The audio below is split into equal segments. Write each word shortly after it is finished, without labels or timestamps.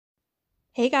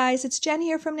Hey guys, it's Jen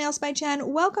here from Nails by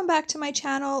Jen. Welcome back to my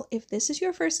channel. If this is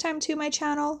your first time to my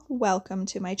channel, welcome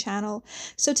to my channel.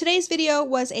 So today's video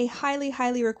was a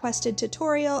highly requested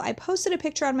tutorial. I posted a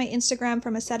picture on my Instagram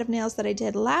from a set of nails that I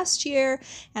did last year,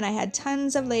 and I had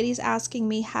tons of ladies asking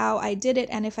me how I did it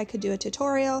and if I could do a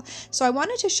tutorial. So I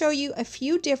wanted to show you a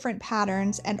few different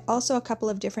patterns and also a couple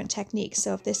of different techniques.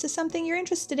 So if this is something you're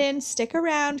interested in, stick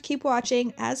around, keep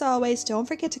watching. As always, don't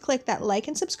forget to click that like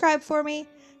and subscribe for me.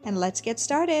 And let's get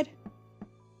started.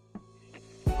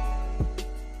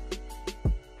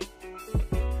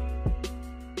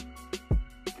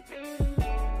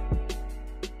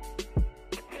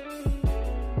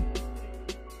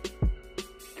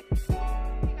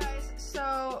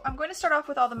 I'm going to start off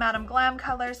with all the Madame Glam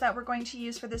colors that we're going to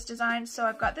use for this design. So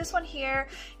I've got this one here.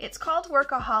 It's called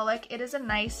Workaholic. It is a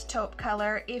nice taupe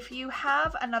color. If you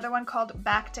have another one called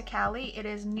Back to Cali, it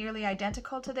is nearly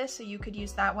identical to this, so you could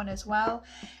use that one as well.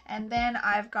 And then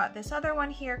I've got this other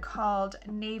one here called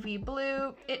Navy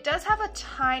Blue. It does have a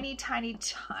tiny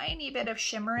bit of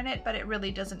shimmer in it, but it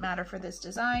really doesn't matter for this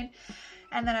design.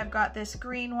 And then I've got this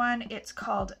green one. It's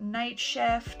called Night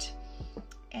Shift.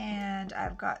 And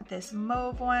I've got this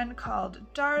mauve one called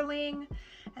Darling.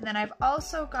 And then I've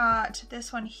also got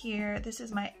this one here. This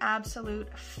is my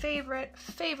absolute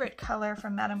favorite color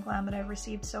from Madame Glam that I've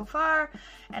received so far,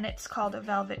 and it's called a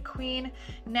Velvet Queen.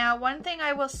 Now, one thing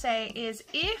I will say is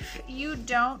if you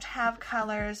don't have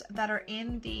colors that are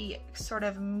in the sort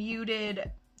of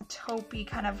muted taupey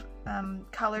kind of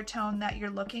color tone that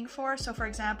you're looking for. So for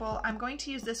example, I'm going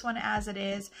to use this one as it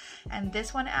is and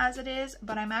this one as it is,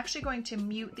 but I'm actually going to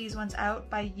mute these ones out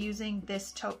by using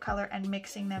this taupe color and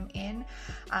mixing them in.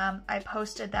 I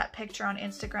posted that picture on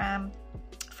Instagram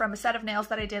from a set of nails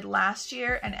that I did last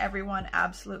year, and everyone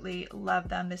absolutely loved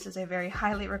them. This is a very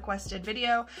highly requested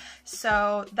video,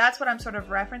 so that's what I'm sort of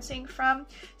referencing from.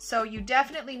 So you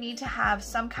definitely need to have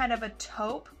some kind of a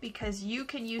taupe, because you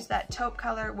can use that taupe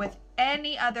color with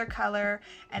any other color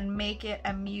and make it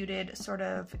a muted sort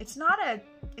of, it's not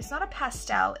a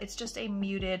pastel, it's just a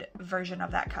muted version of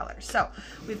that color. So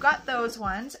we've got those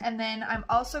ones, and then I'm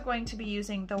also going to be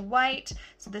using the white.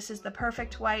 So this is the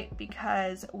perfect white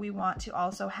because we want to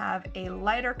also have a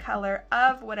lighter color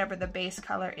of whatever the base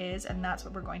color is, and that's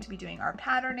what we're going to be doing our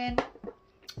pattern in.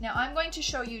 Now I'm going to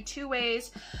show you two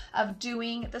ways of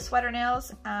doing the sweater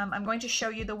nails. I'm going to show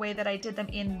you the way that I did them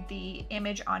in the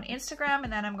image on Instagram,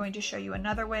 and then I'm going to show you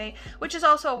another way, which is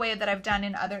also a way that I've done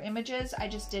in other images. I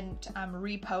just didn't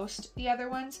repost the other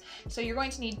ones. So you're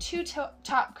going to need two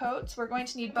top coats. We're going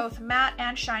to need both matte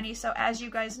and shiny. So as you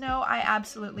guys know, I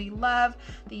absolutely love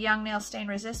the Young Nail Stain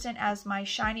Resistant as my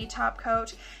shiny top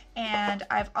coat. And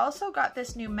I've also got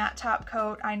this new matte top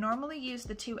coat. I normally use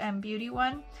the 2M Beauty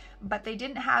one, but they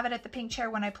didn't have it at the Pink Chair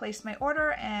when I placed my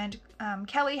order, and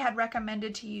Kelly had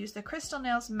recommended to use the Crystal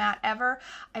Nails Matte Ever.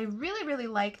 I really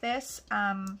like this.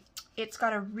 It's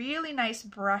got a really nice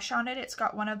brush on it. It's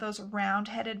got one of those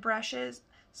round-headed brushes,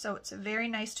 so it's very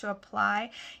nice to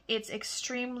apply. It's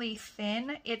extremely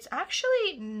thin. It's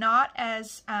actually not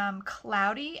as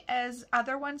cloudy as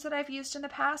other ones that I've used in the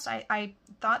past. I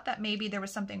thought that maybe there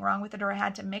was something wrong with it or I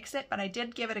had to mix it, but I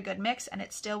did give it a good mix, and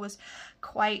it still was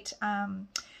quite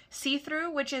see-through,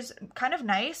 which is kind of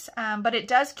nice, but it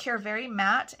does cure very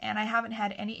matte, and I haven't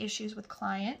had any issues with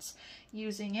clients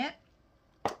using it.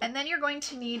 And then you're going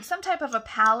to need some type of a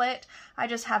palette. I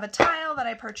just have a tile that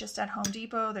I purchased at Home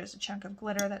Depot. There's a chunk of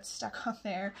glitter that's stuck on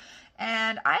there.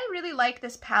 And I really like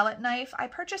this palette knife. I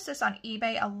purchased this on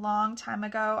eBay a long time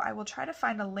ago. I will try to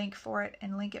find a link for it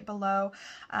and link it below.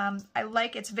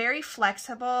 It's very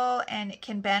flexible and it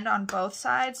can bend on both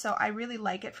sides, so I really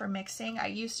like it for mixing. I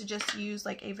used to just use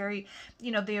like a very,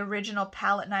 the original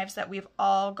palette knives that we've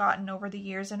all gotten over the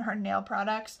years in our nail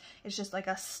products. It's just like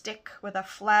a stick with a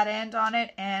flat end on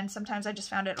it, and sometimes I just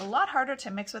found it a lot harder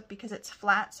to mix with because it's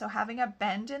flat, so having a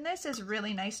bend in this is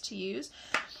really nice to use.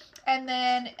 And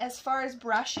then as far as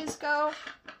brushes go,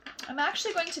 I'm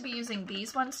actually going to be using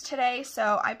these ones today.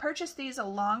 So I purchased these a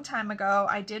long time ago.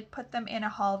 I did put them in a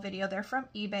haul video. They're from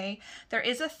eBay. There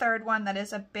is a third one that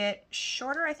is a bit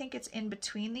shorter. I think it's in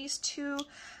between these two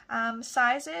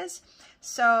sizes.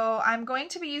 So I'm going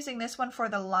to be using this one for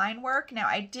the line work. Now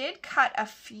I did cut a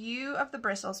few of the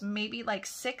bristles, maybe like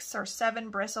 6 or 7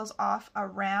 bristles off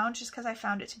around, just because I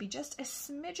found it to be just a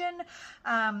smidgen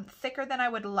thicker than I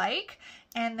would like.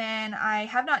 And then I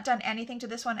have not done anything to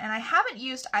this one, and I haven't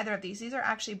used either of these. These are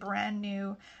actually brand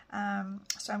new.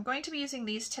 So I'm going to be using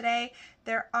these today.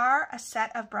 There are a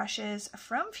set of brushes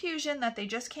from Fusion that they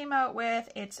just came out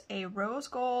with. It's a rose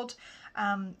gold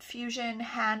fusion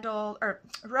handled or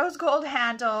rose gold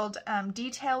handled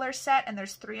detailer set, and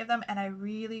there's 3 of them, and I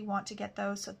really want to get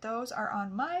those. So those are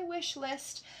on my wish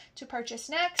list to purchase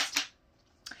next.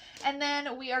 And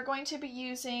then we are going to be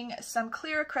using some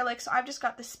clear acrylic. So I've just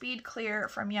got the Speed Clear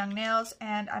from Young Nails,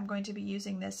 and I'm going to be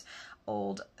using this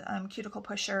old cuticle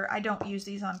pusher. I don't use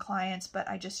these on clients, but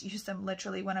I just use them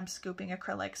literally when I'm scooping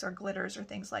acrylics or glitters or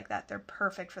things like that. They're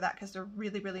perfect for that because they're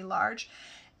really, really large.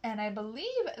 And I believe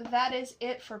that is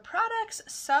it for products,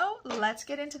 so let's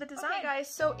get into the design. Okay guys,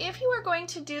 so if you are going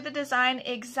to do the design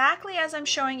exactly as I'm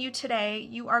showing you today,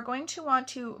 you are going to want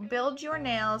to build your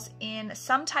nails in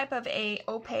some type of a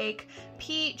opaque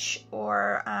peach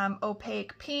or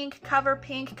opaque pink, cover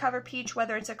peach,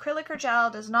 whether it's acrylic or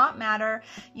gel, does not matter.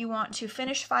 You want to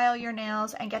finish file your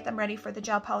nails and get them ready for the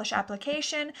gel polish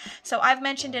application. So I've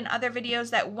mentioned in other videos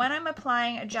that when I'm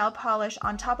applying a gel polish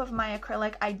on top of my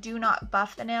acrylic, I do not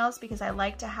buff the nails because I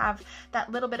like to have that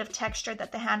little bit of texture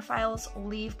that the hand files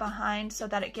leave behind so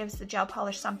that it gives the gel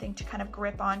polish something to kind of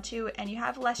grip onto, and you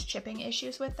have less chipping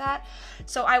issues with that.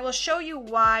 So I will show you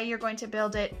why you're going to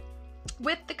build it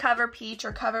with the cover peach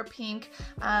or cover pink,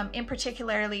 in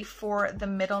particularly for the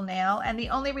middle nail. And the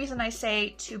only reason I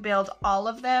say to build all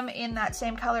of them in that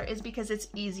same color is because it's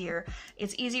easier.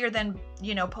 It's easier than,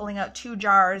 you know, pulling out 2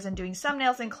 jars and doing some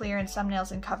nails in clear and some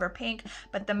nails in cover pink.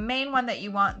 But the main one that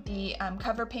you want the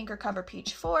cover pink or cover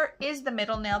peach for is the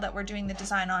middle nail that we're doing the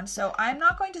design on. So I'm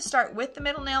not going to start with the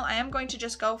middle nail. I am going to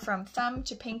just go from thumb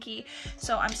to pinky.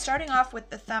 So I'm starting off with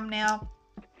the thumbnail.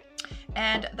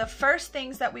 And the first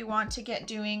things that we want to get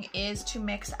doing is to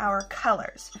mix our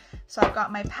colors. So I've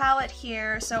got my palette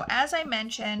here. So as I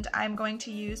mentioned, I'm going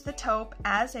to use the taupe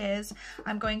as is.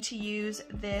 I'm going to use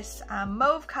this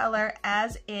mauve color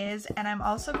as is, and I'm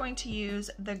also going to use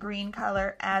the green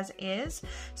color as is.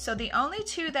 So the only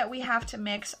 2 that we have to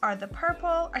mix are the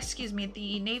purple, excuse me,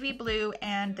 the navy blue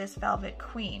and this Velvet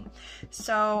Queen.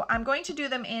 So I'm going to do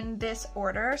them in this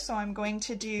order. So I'm going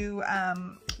to do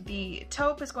the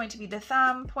taupe is going to be the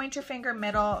thumb, pointer finger,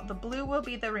 middle, the blue will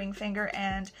be the ring finger,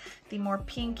 and the more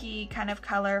pinky kind of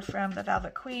color from the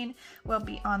Velvet Queen will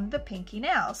be on the pinky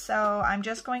nail. So I'm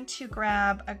just going to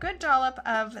grab a good dollop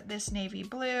of this navy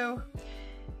blue,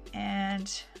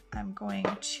 and I'm going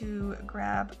to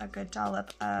grab a good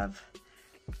dollop of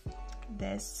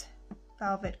this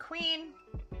Velvet Queen.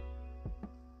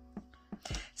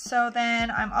 So then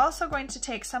I'm also going to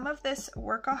take some of this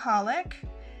Workaholic,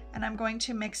 and I'm going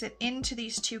to mix it into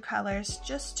these 2 colors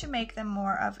just to make them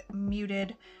more of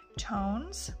muted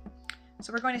tones.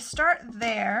 So we're going to start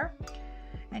there,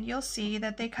 and you'll see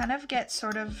that they kind of get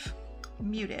sort of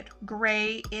muted,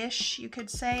 gray-ish, you could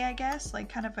say, I guess, like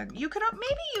kind of a, you could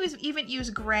maybe even use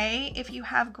gray if you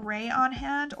have gray on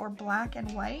hand, or black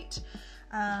and white.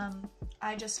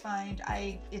 I just find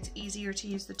it's easier to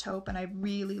use the taupe, and I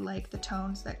really like the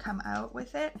tones that come out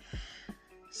with it.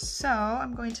 So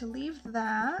I'm going to leave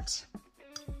that,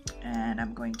 and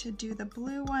I'm going to do the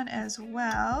blue one as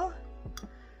well.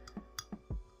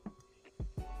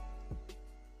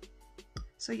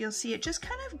 So you'll see it just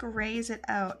kind of grays it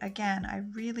out. Again, I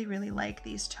really, really like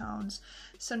these tones.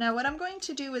 So now what I'm going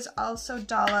to do is also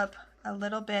dollop a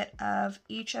little bit of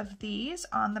each of these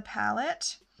on the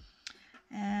palette.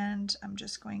 And I'm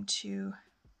just going to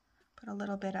put a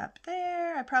little bit up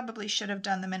there. I probably should have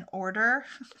done them in order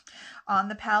on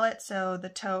the palette. So the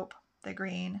taupe, the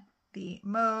green, the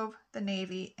mauve, the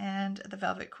navy, and the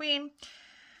Velvet Queen.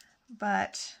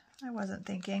 But I wasn't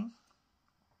thinking.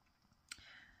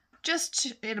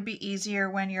 Just, it'll be easier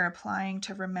when you're applying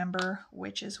to remember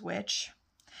which is which.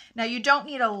 Now you don't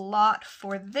need a lot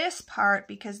for this part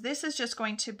because this is just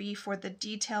going to be for the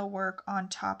detail work on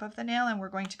top of the nail, and we're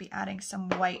going to be adding some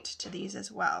white to these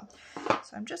as well.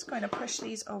 So I'm just going to push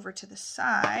these over to the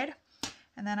side,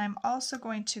 and then I'm also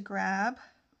going to grab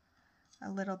a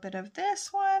little bit of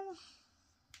this one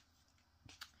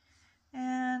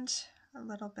and a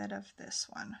little bit of this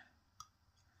one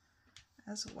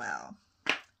as well.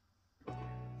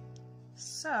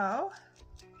 So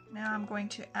now I'm going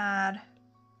to add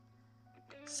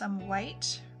some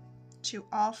white to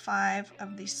all 5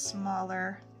 of these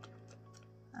smaller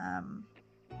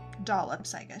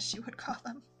dollops, I guess you would call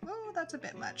them. Oh, that's a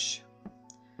bit much.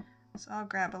 So I'll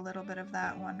grab a little bit of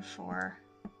that one for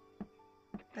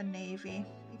the navy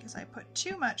because I put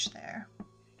too much there.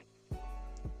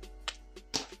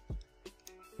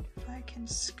 If I can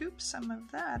scoop some of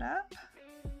that up,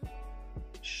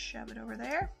 shove it over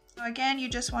there. So again, you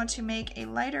just want to make a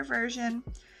lighter version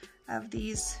of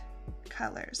these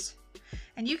colors.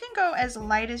 And you can go as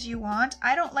light as you want.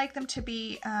 I don't like them to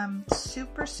be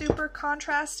super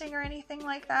contrasting or anything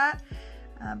like that.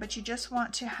 but you just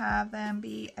want to have them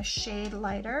be a shade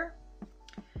lighter.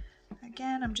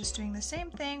 Again, I'm just doing the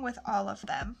same thing with all of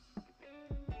them.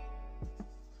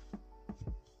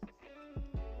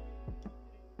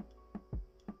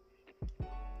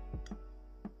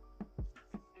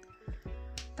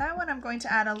 That one I'm going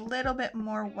to add a little bit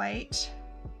more white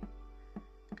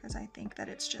because I think that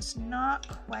it's just not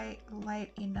quite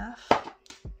light enough.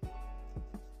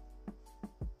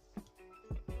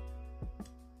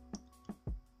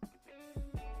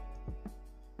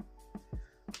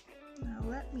 Now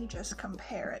let me just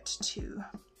compare it to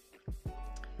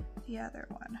the other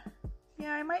one.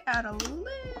 Yeah, I might add a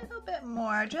little bit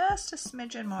more, just a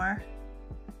smidgen more.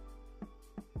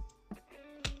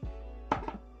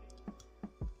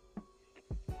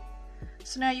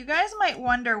 So now you guys might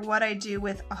wonder what I do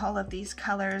with all of these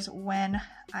colors when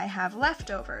I have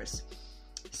leftovers.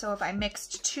 So if I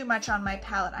mixed too much on my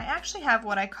palette, I actually have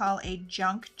what I call a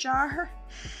junk jar,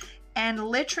 and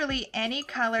literally any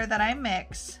color that I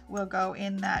mix will go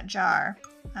in that jar.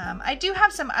 I do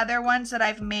have some other ones that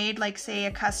I've made, like say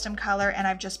a custom color, and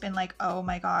I've just been like, oh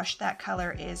my gosh, that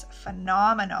color is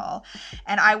phenomenal.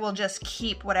 And I will just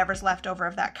keep whatever's left over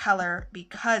of that color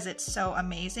because it's so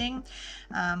amazing.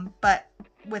 But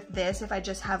with this, if I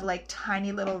just have like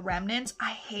tiny little remnants,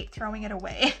 I hate throwing it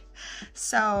away.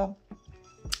 So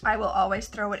I will always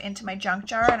throw it into my junk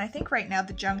jar. And I think right now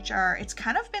the junk jar, it's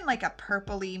kind of been like a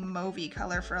purpley mauvey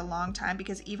color for a long time,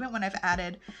 because even when I've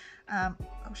added, oh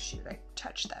shoot, I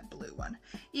touched that blue one.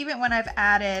 Even when I've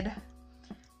added,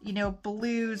 you know,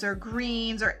 blues or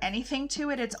greens or anything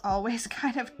to it, it's always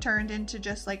kind of turned into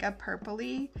just like a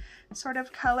purpley sort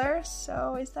of color.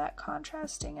 So is that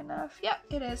contrasting enough? Yep,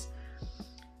 it is.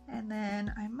 And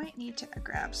then I might need to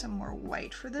grab some more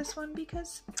white for this one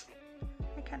because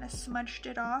I kind of smudged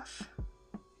it off.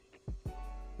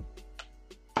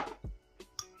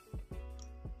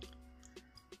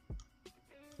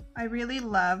 I really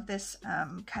love this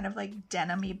kind of like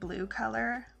denim-y blue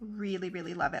color. Really,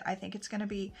 really love it. I think it's going to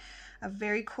be a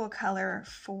very cool color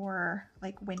for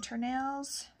like winter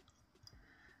nails.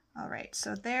 All right,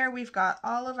 so there we've got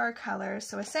all of our colors.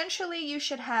 So essentially you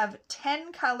should have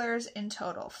 10 colors in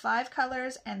total, 5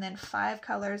 colors and then 5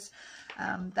 colors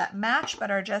that match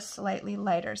but are just slightly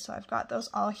lighter. So I've got those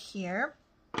all here.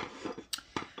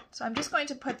 So I'm just going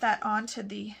to put that onto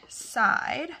the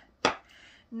side.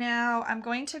 Now I'm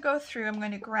going to go through, I'm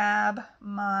going to grab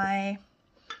my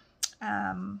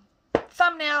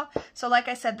thumbnail. So like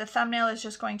I said, the thumbnail is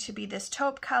just going to be this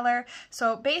taupe color.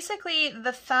 So basically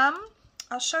the thumb,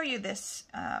 I'll show you this,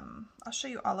 I'll show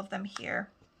you all of them here.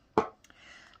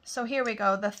 So here we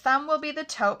go. The thumb will be the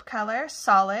taupe color,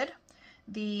 solid.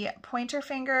 The pointer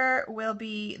finger will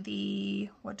be the,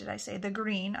 what did I say, the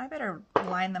green. I better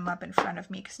line them up in front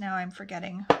of me because now I'm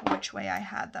forgetting which way I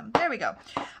had them. There we go.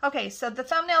 Okay, so the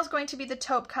thumbnail is going to be the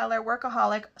taupe color,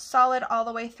 Workaholic, solid all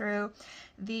the way through.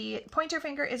 The pointer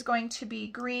finger is going to be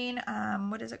green,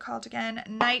 what is it called again?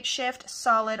 Night Shift,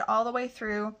 solid all the way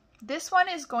through. This one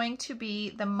is going to be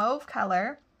the mauve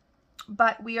color,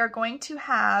 but we are going to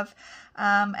have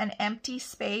an empty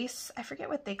space. I forget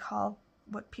what they call,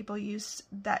 what people use,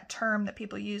 that term that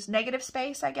people use, negative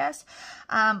space, I guess.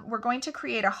 We're going to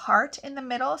create a heart in the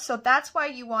middle. So that's why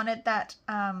you wanted that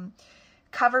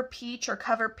cover peach or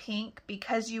cover pink,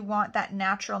 because you want that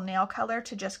natural nail color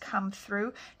to just come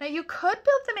through. Now you could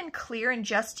build them in clear and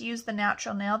just use the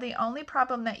natural nail. The only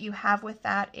problem that you have with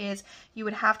that is you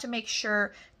would have to make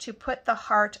sure to put the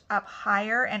heart up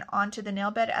higher and onto the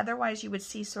nail bed. Otherwise you would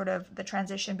see sort of the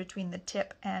transition between the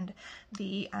tip and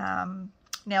the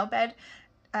nail bed,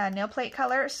 nail plate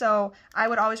color. So I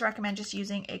would always recommend just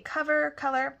using a cover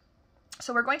color.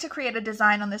 So we're going to create a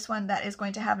design on this one that is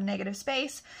going to have a negative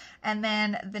space, and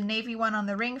then the navy one on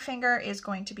the ring finger is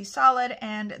going to be solid,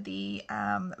 and the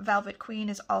Velvet Queen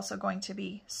is also going to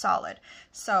be solid.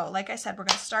 So like I said, we're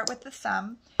going to start with the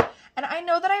thumb. And I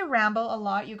know that I ramble a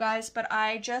lot, you guys, but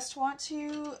I just want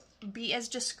to be as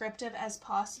descriptive as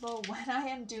possible when I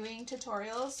am doing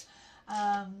tutorials,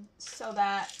 so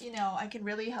that, you know, I can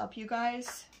really help you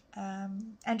guys.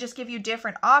 And just give you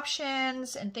different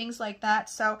options and things like that.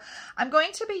 So I'm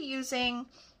going to be using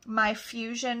my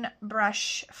Fusion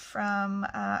brush from,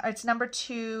 it's number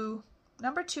two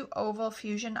Oval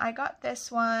Fusion. I got this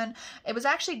one. It was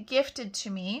actually gifted to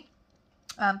me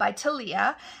by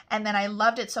Talia, and then I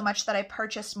loved it so much that I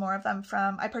purchased more of them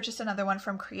from, I purchased another one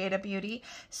from Creative Beauty.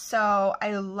 So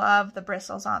I love the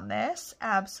bristles on this.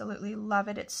 Absolutely love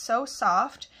it. It's so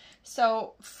soft.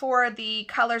 So for the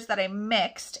colors that I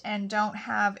mixed and don't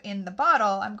have in the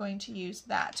bottle, I'm going to use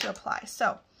that to apply.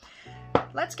 So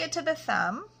let's get to the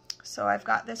thumb. So I've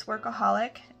got this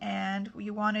Workaholic, and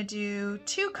you want to do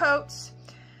 2 coats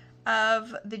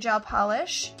of the gel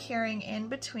polish, curing in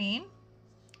between.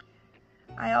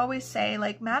 I always say,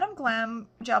 like, Madam Glam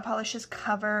gel polishes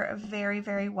cover very,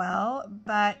 very well,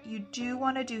 but you do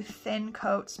want to do thin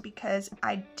coats, because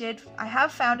I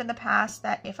have found in the past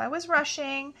that if I was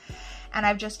rushing and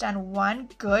I've just done 1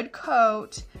 good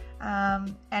coat,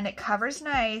 and it covers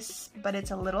nice, but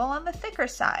it's a little on the thicker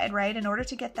side, right? In order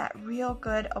to get that real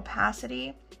good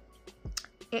opacity,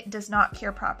 it does not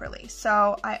cure properly.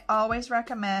 So I always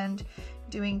recommend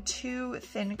doing 2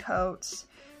 thin coats,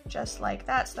 just like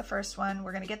that's the first one.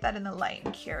 We're gonna get that in the light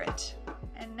and cure it.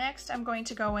 And next I'm going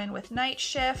to go in with Night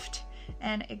Shift,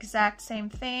 and exact same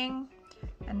thing,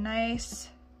 a nice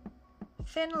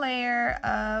thin layer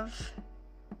of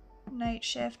Night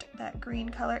Shift, that green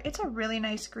color. It's a really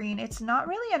nice green. It's not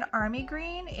really an army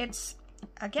green. It's,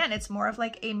 again, it's more of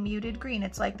like a muted green.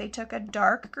 It's like they took a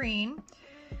dark green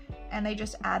and they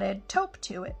just added taupe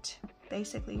to it,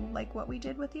 basically like what we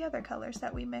did with the other colors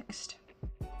that we mixed.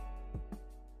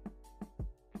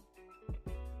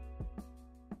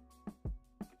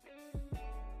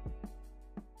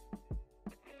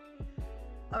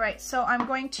 All right, so I'm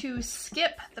going to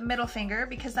skip the middle finger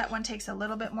because that one takes a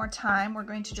little bit more time. We're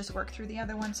going to just work through the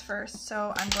other ones first.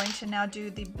 So I'm going to now do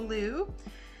the blue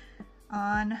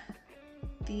on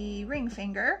the ring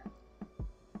finger.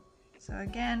 So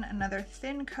again, another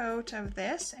thin coat of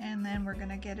this, and then we're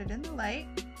gonna get it in the light.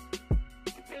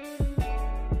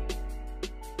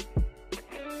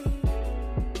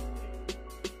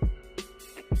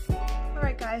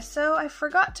 Alright guys, so I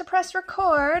forgot to press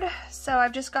record, so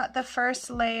I've just got the first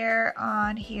layer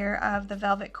on here of the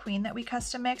Velvet Queen that we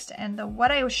custom mixed, and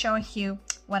what I was showing you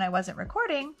when I wasn't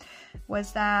recording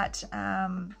was that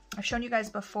I've shown you guys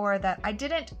before that I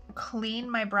didn't clean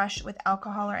my brush with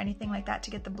alcohol or anything like that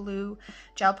to get the blue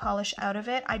gel polish out of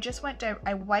it. I just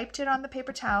I wiped it on the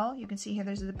paper towel. You can see here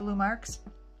there's the blue marks.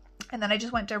 And then I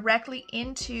just went directly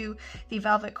into the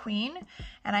Velvet Queen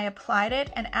and I applied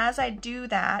it. And as I do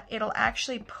that, it'll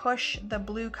actually push the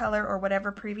blue color or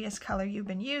whatever previous color you've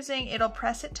been using. It'll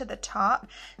press it to the top.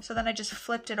 So then I just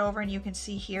flipped it over and you can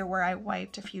see here where I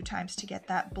wiped a few times to get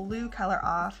that blue color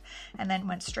off and then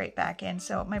went straight back in.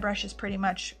 So my brush is pretty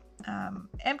much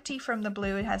empty from the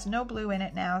blue. It has no blue in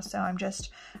it now. So I'm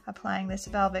just applying this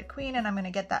Velvet Queen and I'm going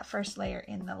to get that first layer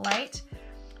in the light.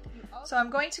 So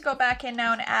I'm going to go back in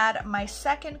now and add my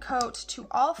second coat to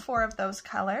all 4 of those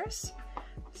colors,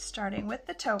 starting with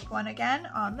the taupe one again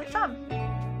on the thumb.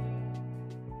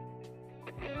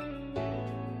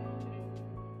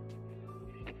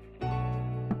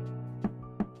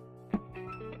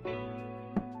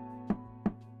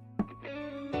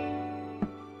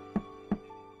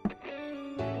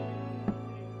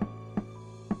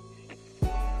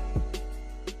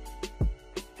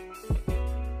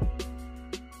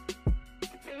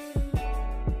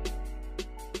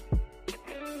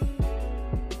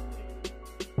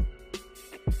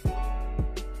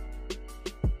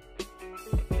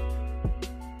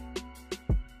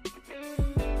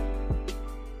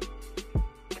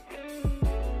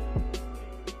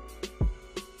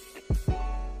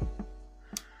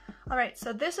 All right,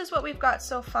 so this is what we've got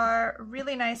so far,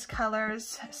 really nice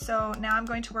colors. So now I'm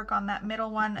going to work on that middle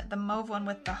one, the mauve one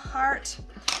with the heart.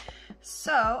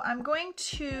 So I'm going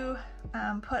to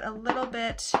put a little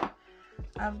bit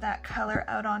of that color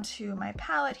out onto my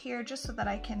palette here just so that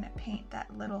I can paint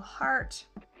that little heart.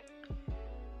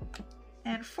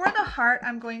 And for the heart,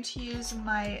 I'm going to use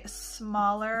my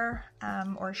smaller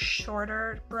or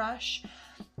shorter brush.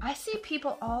 I see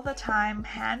people all the time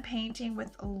hand painting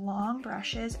with long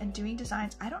brushes and doing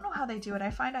designs. I don't know how they do it. I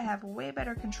find I have way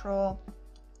better control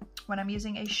when I'm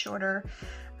using a shorter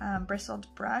bristled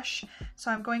brush. So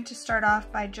I'm going to start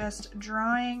off by just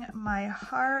drawing my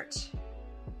heart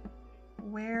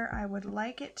where I would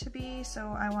like it to be.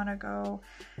 So I want to go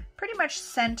pretty much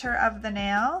center of the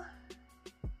nail.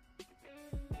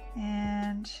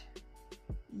 And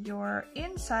your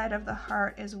inside of the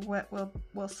heart is what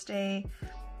will stay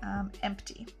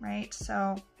empty, right?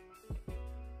 So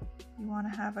you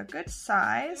want to have a good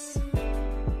size.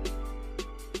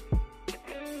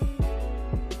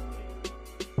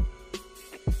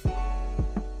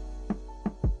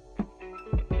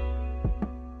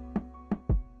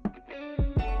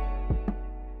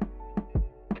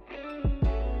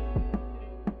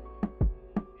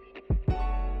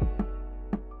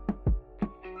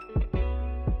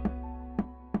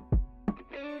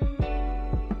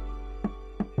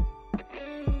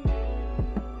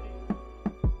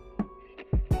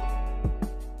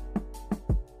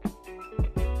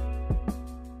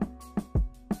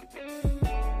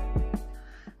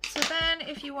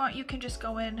 you want, you can just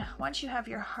go in, once you have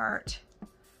your heart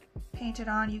painted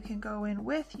on, you can go in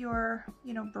with your,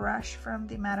 you know, brush from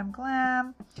the Madam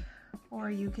Glam,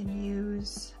 or you can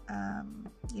use,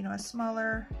 you know, a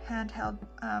smaller handheld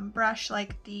brush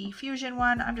like the Fusion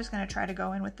one. I'm just going to try to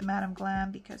go in with the Madam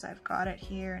Glam because I've got it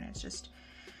here and it's just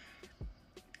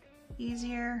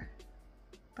easier.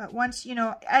 But once, you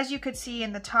know, as you could see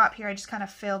in the top here, I just kind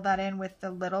of filled that in with the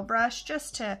little brush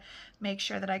just to make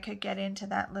sure that I could get into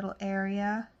that little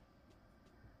area.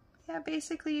 Yeah,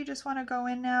 basically you just want to go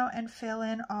in now and fill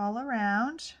in all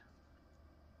around.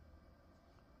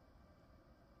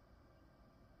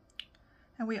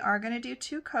 And we are going to do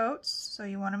 2 coats, so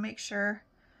you want to make sure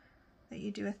that you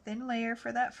do a thin layer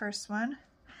for that first one.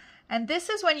 And this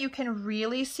is when you can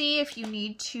really see if you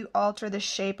need to alter the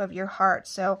shape of your heart.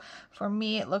 So for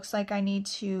me, it looks like I need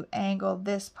to angle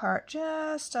this part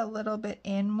just a little bit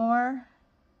in more.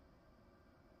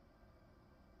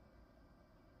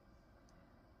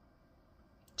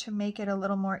 To make it a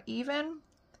little more even.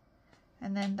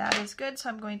 And then that is good, so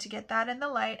I'm going to get that in the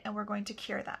light and we're going to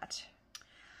cure that.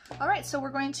 All right, so we're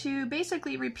going to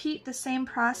basically repeat the same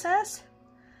process,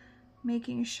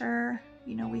 making sure,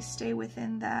 you know, we stay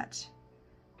within that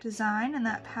design and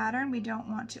that pattern. We don't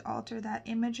want to alter that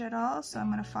image at all, so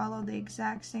I'm going to follow the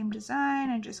exact same design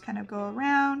and just kind of go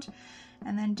around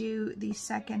and then do the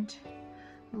second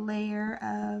layer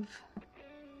of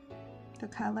the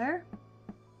color.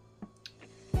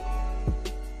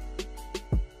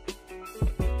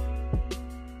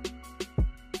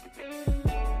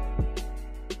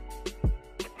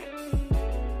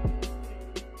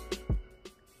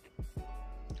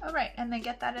 Alright, and then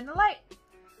get that in the light.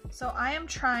 So I am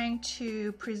trying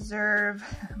to preserve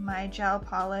my gel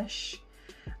polish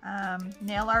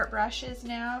nail art brushes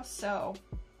now, so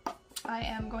I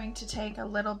am going to take a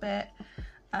little bit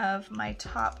of my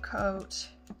top coat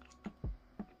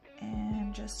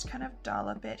and just kind of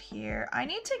dollop it here. I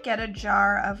need to get a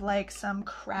jar of like some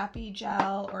crappy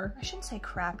gel, or I shouldn't say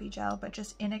crappy gel, but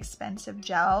just inexpensive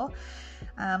gel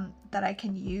that I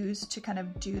can use to kind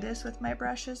of do this with my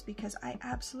brushes, because I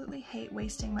absolutely hate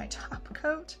wasting my top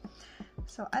coat.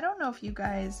 So I don't know if you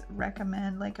guys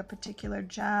recommend like a particular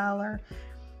gel,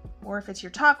 or if it's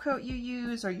your top coat you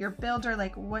use, or your builder,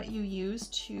 like what you use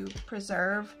to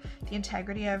preserve the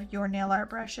integrity of your nail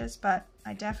art brushes, but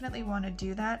I definitely want to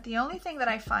do that. The only thing that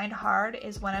I find hard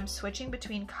is when I'm switching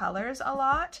between colors a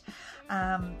lot.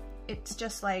 It's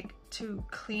just like to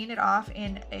clean it off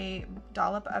in a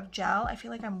dollop of gel, I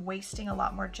feel like I'm wasting a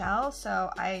lot more gel, so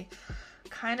I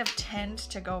kind of tend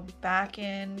to go back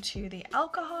into the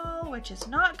alcohol, which is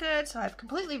not good, so I've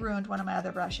completely ruined one of my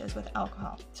other brushes with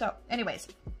alcohol. So anyways,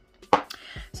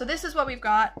 so this is what we've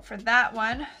got for that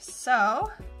one. So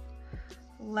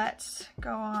let's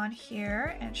go on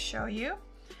here and show you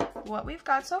what we've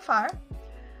got so far.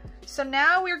 So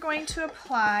now we're going to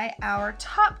apply our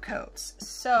top coats.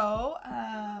 So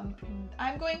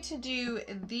I'm going to do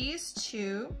these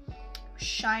 2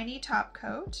 shiny top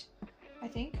coat, I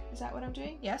think. Is that what I'm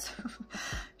doing? Yes.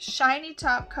 Shiny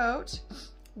top coat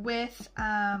with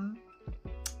the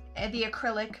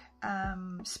acrylic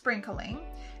sprinkling,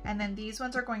 and then these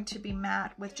ones are going to be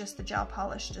matte with just the gel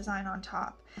polish design on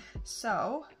top.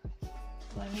 So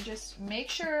let me just make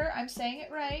sure I'm saying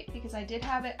it right, because I did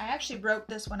have it. I actually wrote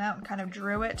this one out and kind of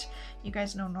drew it. You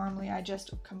guys know normally I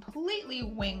just completely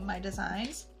wing my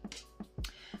designs.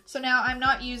 So now I'm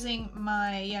not using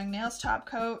my Young Nails top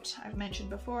coat. I've mentioned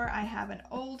before I have an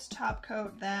old top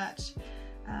coat that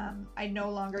I no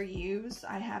longer use.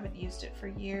 I haven't used it for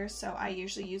years, so I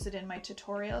usually use it in my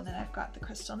tutorial. And then I've got the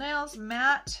Crystal Nails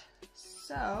matte.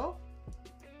 So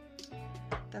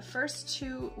the first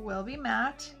 2 will be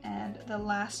matte and the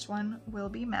last one will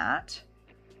be matte.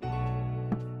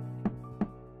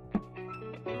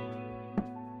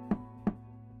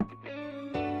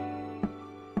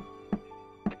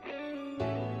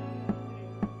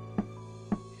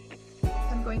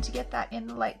 I'm going to get that in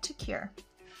the light to cure.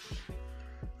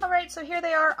 Alright, so here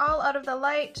they are all out of the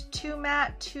light, 2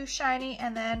 matte, 2 shiny,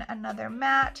 and then another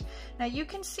matte. Now you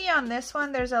can see on this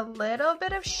one there's a little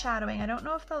bit of shadowing. I don't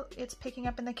know if it's picking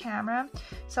up in the camera,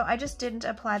 so I just didn't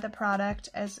apply the product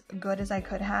as good as I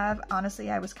could have.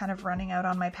 Honestly, I was kind of running out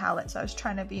on my palette, so I was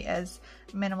trying to be as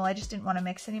minimal. I just didn't want to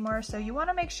mix anymore, so you want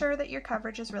to make sure that your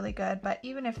coverage is really good, but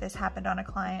even if this happened on a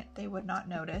client, they would not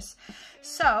notice.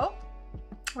 So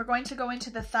we're going to go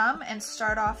into the thumb and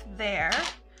start off there.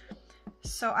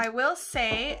 So I will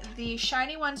say the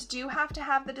shiny ones do have to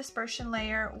have the dispersion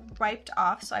layer wiped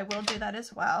off, so I will do that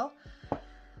as well.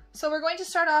 So we're going to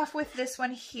start off with this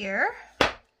one here.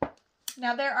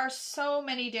 Now there are so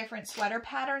many different sweater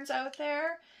patterns out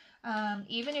there.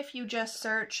 Even if you just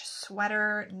search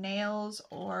sweater nails,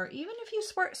 or even if you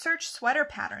search sweater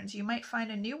patterns, you might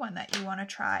find a new one that you want to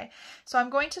try. So I'm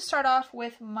going to start off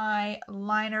with my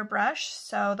liner brush,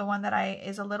 so the one that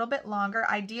is a little bit longer.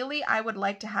 Ideally, I would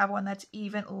like to have one that's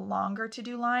even longer to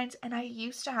do lines, and I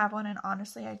used to have one, and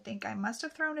honestly, I think I must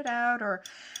have thrown it out, or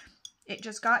it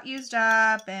just got used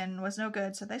up and was no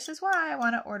good. So this is why I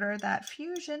want to order that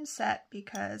Fusion set,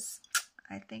 because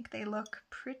I think they look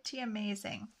pretty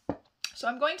amazing. So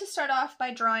I'm going to start off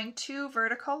by drawing 2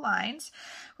 vertical lines.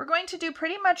 We're going to do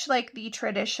pretty much like the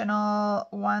traditional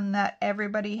one that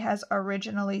everybody has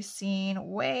originally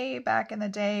seen way back in the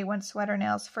day when sweater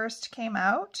nails first came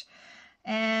out.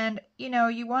 And you know,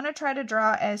 you want to try to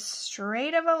draw as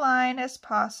straight of a line as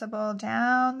possible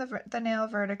down the nail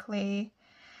vertically.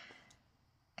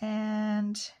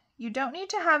 And you don't need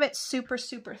to have it super,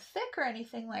 super thick or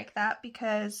anything like that,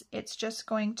 because it's just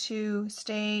going to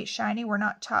stay shiny. We're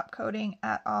not top coating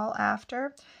at all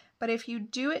after. But if you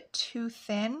do it too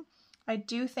thin, I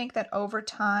do think that over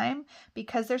time,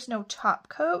 because there's no top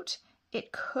coat,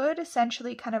 it could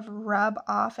essentially kind of rub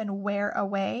off and wear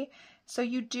away. So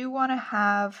you do want to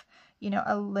have, you know,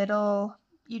 a little,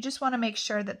 you just want to make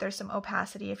sure that there's some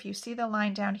opacity. If you see the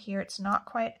line down here, it's not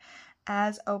quite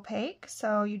as opaque.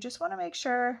 So you just want to make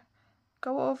sure,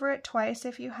 go over it twice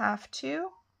if you have to.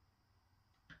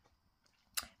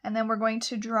 And then we're going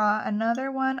to draw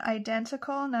another one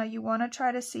identical. Now you want to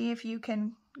try to see if you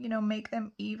can, you know, make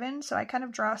them even. So I kind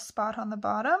of draw a spot on the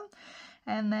bottom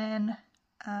and then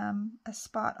a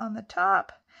spot on the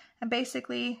top. And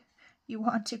basically you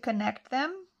want to connect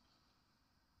them.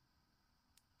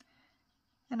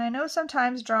 And I know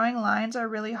sometimes drawing lines are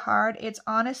really hard. It's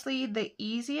honestly the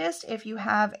easiest if you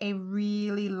have a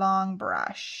really long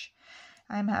brush.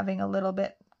 I'm having a little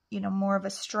bit, you know, more of a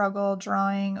struggle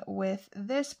drawing with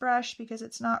this brush because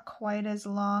it's not quite as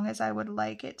long as I would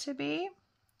like it to be.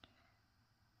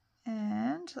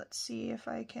 And let's see if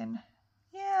I can,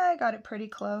 yeah, I got it pretty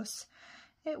close.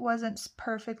 It wasn't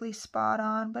perfectly spot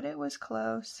on, but it was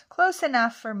close. Close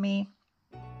enough for me.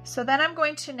 So then I'm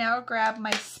going to now grab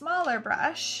my smaller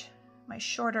brush, my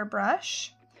shorter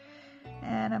brush,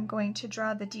 and I'm going to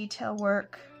draw the detail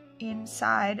work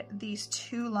inside these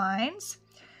 2 lines.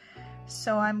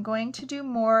 So I'm going to do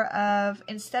more of,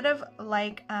 instead of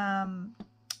like,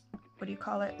 what do you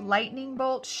call it, lightning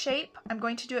bolt shape, I'm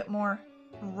going to do it more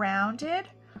rounded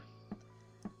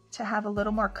to have a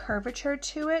little more curvature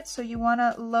to it. So you want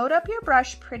to load up your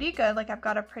brush pretty good, like I've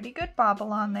got a pretty good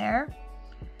bobble on there.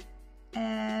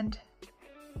 And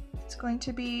it's going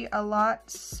to be a lot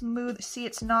smooth. See,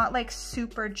 it's not like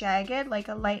super jagged like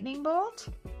a lightning bolt.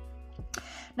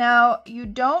 Now, you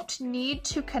don't need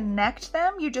to connect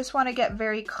them. You just want to get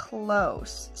very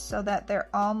close so that they're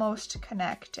almost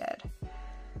connected,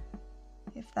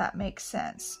 if that makes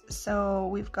sense. So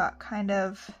we've got kind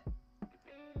of,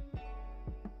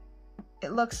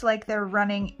 it looks like they're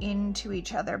running into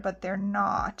each other, but they're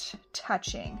not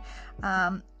touching.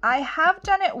 I have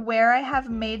done it where I have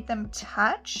made them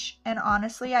touch, and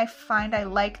honestly, I find I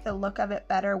like the look of it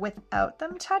better without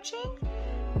them touching.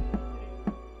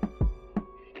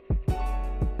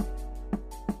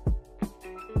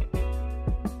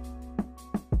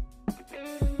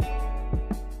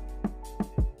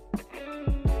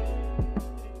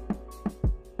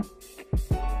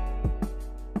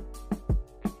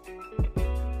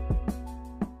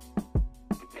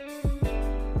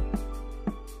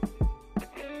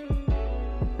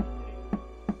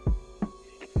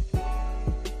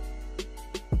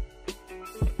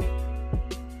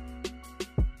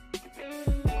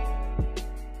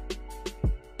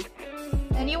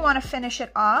 Then you want to finish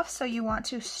it off, so you want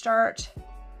to start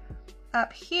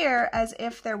up here as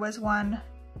if there was one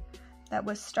that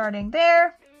was starting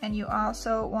there, and you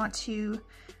also want to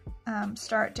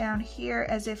start down here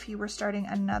as if you were starting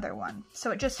another one.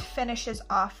 So it just finishes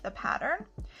off the pattern.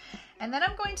 And then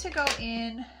I'm going to go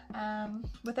in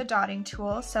with a dotting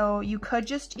tool. So you could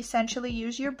just essentially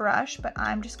use your brush, but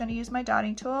I'm just going to use my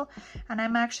dotting tool, and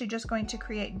I'm actually just going to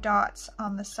create dots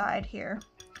on the side here.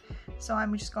 So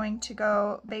I'm just going to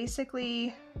go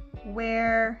basically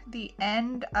where the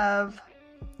end of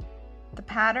the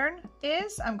pattern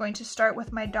is. I'm going to start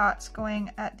with my dots going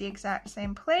at the exact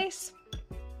same place.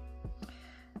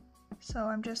 So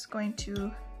I'm just going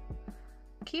to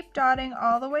keep dotting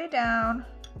all the way down,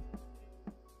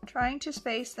 trying to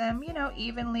space them, you know,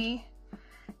 evenly.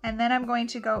 And then I'm going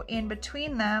to go in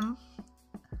between them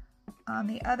on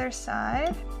the other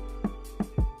side.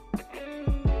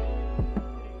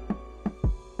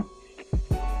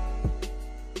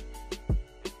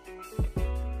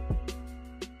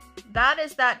 That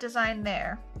is that design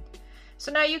there.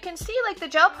 So now you can see like the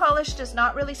gel polish does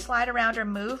not really slide around or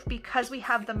move because we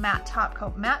have the matte top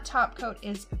coat. Matte top coat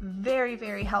is very,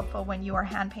 very helpful when you are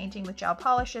hand painting with gel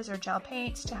polishes or gel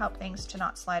paints to help things to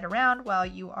not slide around while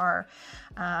you are,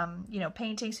 you know,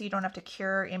 painting, so you don't have to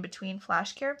cure in between,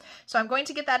 flash cure. So I'm going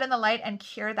to get that in the light and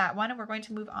cure that one, and we're going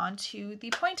to move on to the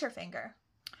pointer finger.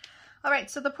 All right,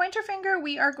 so the pointer finger,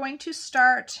 we are going to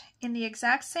start in the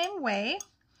exact same way,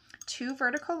 2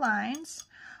 vertical lines.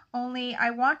 Only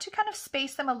I want to kind of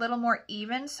space them a little more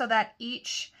even so that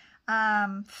each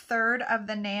third of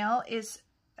the nail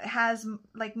has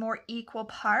like more equal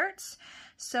parts.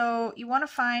 So you want to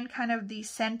find kind of the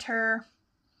center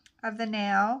of the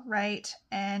nail, right?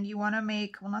 And you want to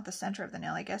make, well, not the center of the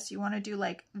nail, I guess you want to do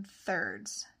like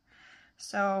thirds.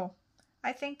 So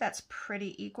I think that's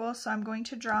pretty equal. So I'm going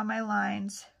to draw my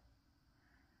lines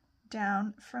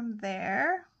down from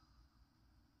there.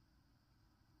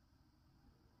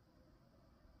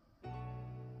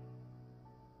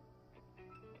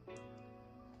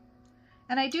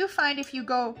 And I do find if you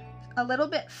go a little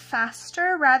bit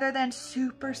faster rather than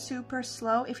super, super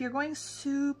slow, if you're going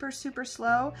super, super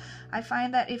slow, I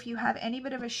find that if you have any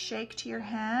bit of a shake to your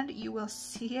hand, you will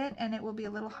see it and it will be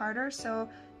a little harder. So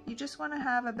you just want to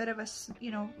have a bit of a,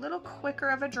 you know, little quicker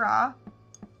of a draw.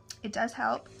 It does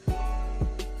help.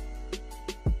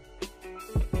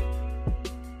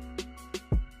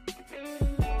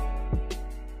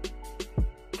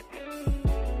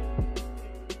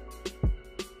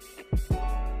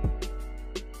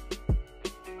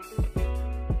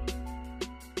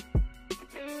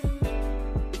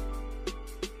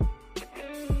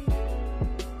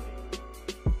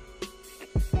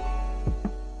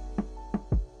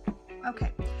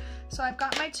 Okay, so I've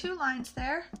got my 2 lines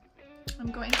there.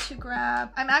 I'm going to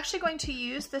grab, I'm actually going to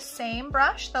use the same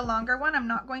brush, the longer one. I'm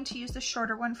not going to use the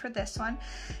shorter one for this one.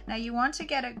 Now you want to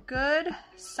get a good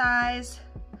size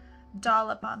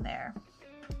dollop on there.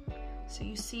 So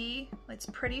you see it's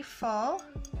pretty full.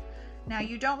 Now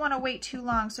you don't want to wait too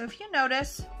long. So if you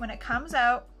notice when it comes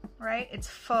out, right, it's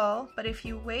full, but if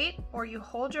you wait or you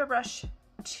hold your brush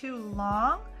too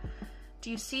long, do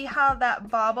you see how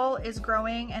that bobble is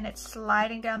growing and it's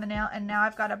sliding down the nail, and now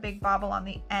I've got a big bobble on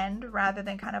the end rather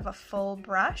than kind of a full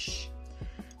brush.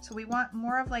 So we want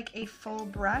more of like a full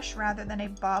brush rather than a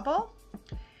bobble.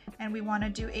 And we want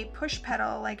to do a push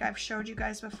pedal like I've showed you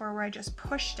guys before, where I just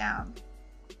push down.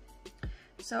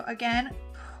 So again,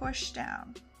 push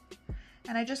down.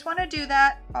 And I just want to do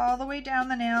that all the way down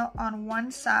the nail on one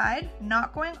side,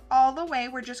 not going all the way.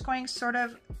 We're just going sort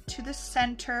of to the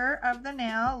center of the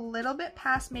nail, a little bit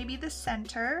past maybe the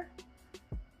center.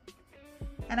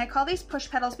 And I call these push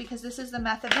petals because this is the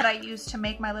method that I use to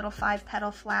make my little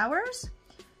 5-petal flowers.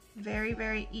 Very,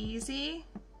 very easy.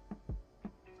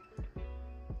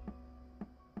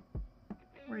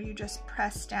 Where you just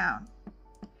press down.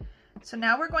 So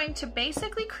now we're going to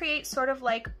basically create sort of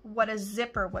like what a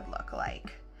zipper would look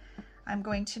like. I'm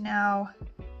going to now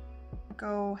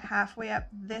go halfway up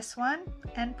this one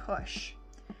and push.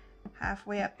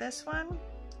 Halfway up this one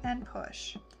and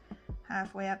push.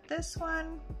 Halfway up this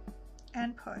one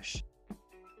and push.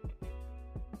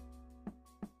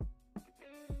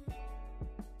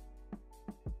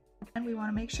 And we want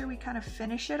to make sure we kind of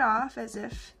finish it off as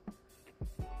if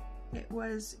it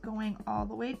was going all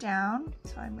the way down.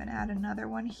 So I'm going to add another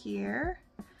one here,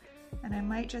 and I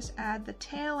might just add the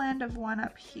tail end of one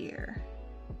up here.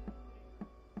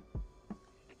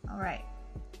 All right.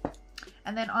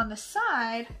 And then on the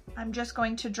side, I'm just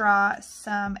going to draw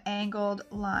some angled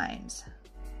lines.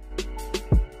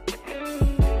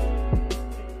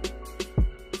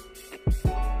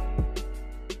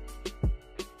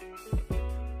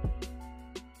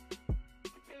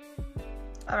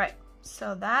 All right.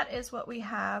 So that is what we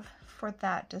have for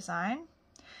that design.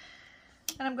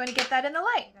 And I'm going to get that in the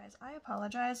light. Guys, I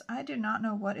apologize. I do not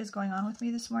know what is going on with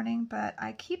me this morning, but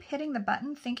I keep hitting the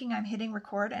button thinking I'm hitting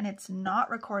record and it's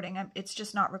not recording. It's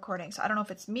just not recording. So I don't know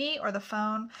if it's me or the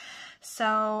phone.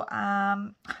 So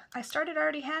I started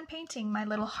already hand painting my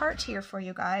little heart here for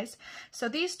you guys. So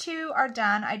these 2 are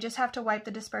done. I just have to wipe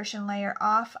the dispersion layer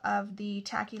off of the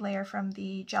tacky layer from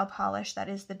the gel polish that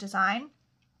is the design.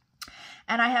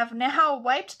 And I have now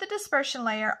wiped the dispersion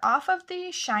layer off of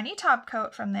the shiny top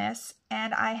coat from this,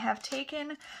 and I have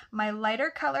taken my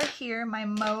lighter color here, my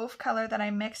mauve color that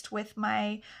I mixed with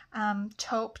my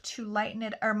taupe to lighten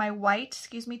it, or my white,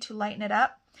 excuse me, to lighten it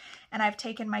up. And I've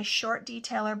taken my short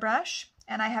detailer brush,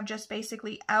 and I have just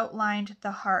basically outlined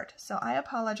the heart. So I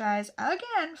apologize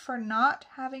again for not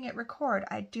having it record.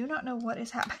 I do not know what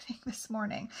is happening this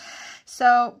morning.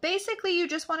 So basically you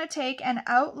just want to take and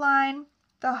outline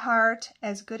the heart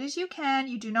as good as you can.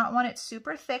 You do not want it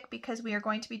super thick because we are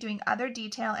going to be doing other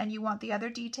detail, and you want the other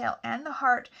detail and the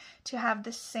heart to have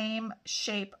the same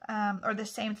shape or the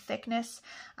same thickness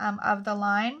of the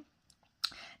line.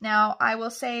 Now, I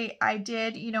will say I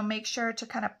did, make sure to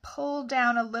kind of pull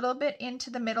down a little bit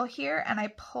into the middle here, and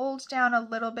I pulled down a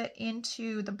little bit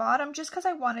into the bottom just because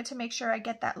I wanted to make sure I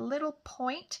get that little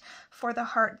point for the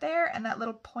heart there and that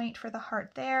little point for the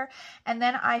heart there. And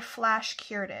then I flash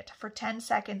cured it for 10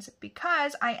 seconds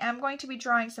because I am going to be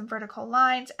drawing some vertical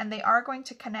lines, and they are going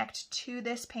to connect to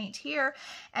this paint here.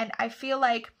 And I feel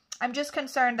like I'm just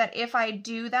concerned that if I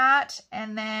do that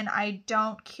and then I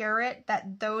don't cure it,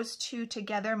 that those two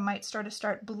together might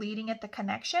start bleeding at the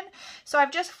connection. So I've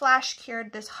just flash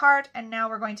cured this heart, and now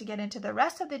we're going to get into the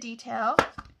rest of the detail,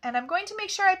 and I'm going to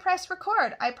make sure I press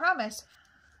record, I promise.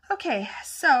 Okay,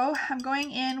 so I'm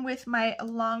going in with my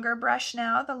longer brush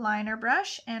now, the liner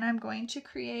brush, and I'm going to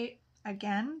create,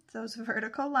 again, those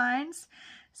vertical lines.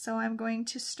 So I'm going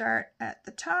to start at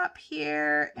the top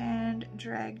here and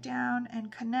drag down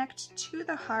and connect to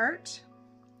the heart.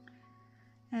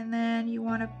 And then you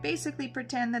want to basically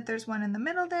pretend that there's one in the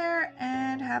middle there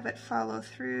and have it follow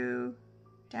through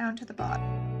down to the bottom.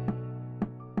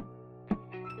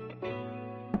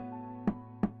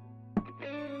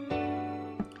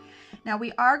 Now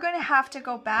we are going to have to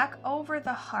go back over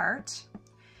the heart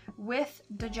with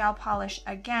the gel polish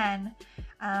again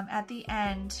at the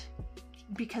end,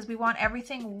 because we want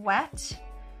everything wet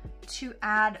to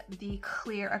add the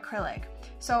clear acrylic.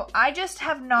 So I just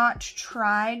have not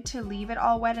tried to leave it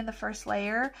all wet in the first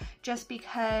layer just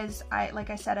because like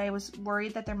I said, I was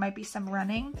worried that there might be some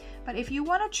running. But if you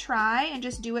want to try and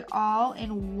just do it all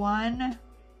in one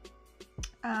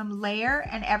layer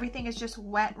and everything is just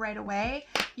wet right away,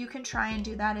 you can try and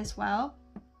do that as well.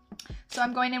 So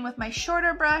I'm going in with my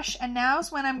shorter brush, and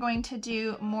now's when I'm going to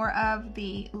do more of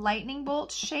the lightning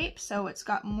bolt shape, so it's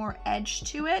got more edge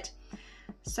to it.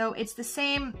 So it's the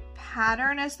same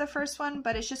pattern as the first one,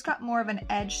 but it's just got more of an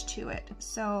edge to it.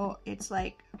 So it's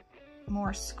like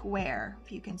more square,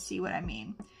 if you can see what I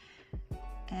mean.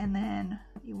 And then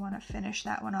you want to finish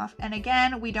that one off. And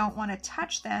again, we don't want to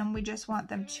touch them, we just want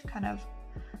them to kind of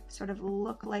sort of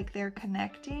look like they're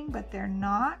connecting, but they're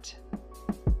not.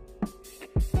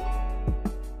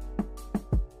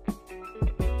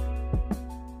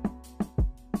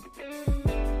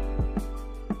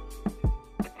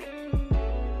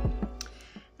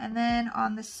 And then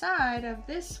on the side of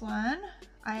this one,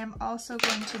 I am also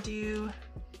going to do,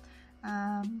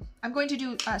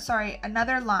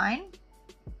 another line.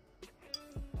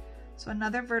 So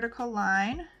another vertical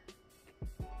line,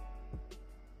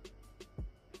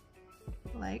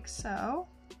 like so.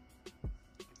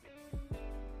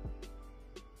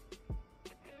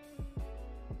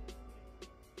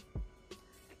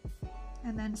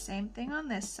 And then same thing on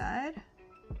this side.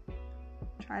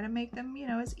 Try to make them,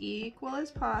 as equal as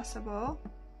possible.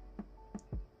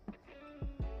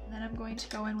 And then I'm going to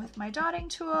go in with my dotting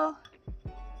tool.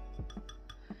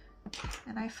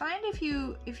 And I find if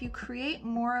you create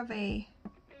more of a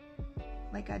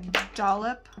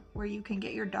dollop where you can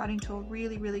get your dotting tool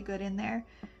really, really good in there,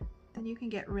 then you can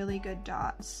get really good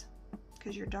dots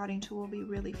because your dotting tool will be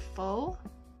really full.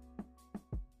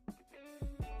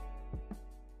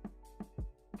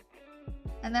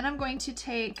 And then I'm going to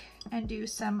take and do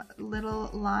some little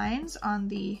lines on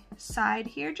the side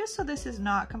here, just so this is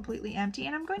not completely empty.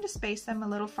 And I'm going to space them a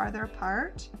little farther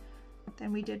apart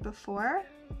than we did before.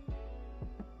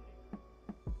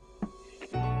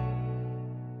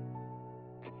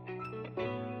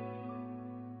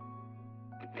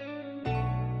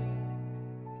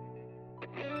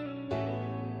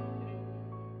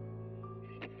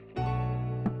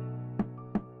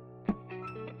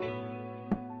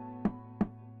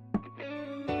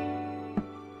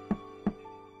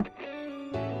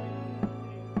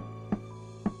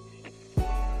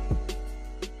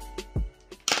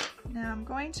 Now I'm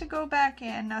going to go back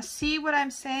in. Now see what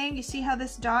I'm saying? You see how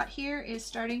this dot here is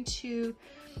starting to,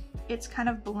 it's kind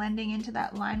of blending into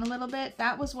that line a little bit.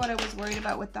 That was what I was worried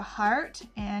about with the heart.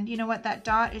 And you know what? That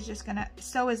dot is just gonna,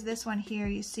 so is this one here,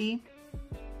 you see?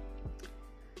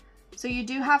 So you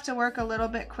do have to work a little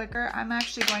bit quicker. I'm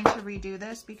actually going to redo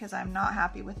this because I'm not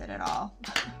happy with it at all.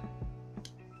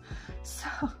 So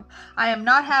I am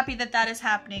not happy that that is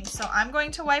happening. So I'm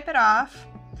going to wipe it off.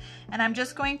 And I'm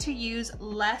just going to use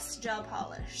less gel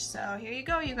polish. So here you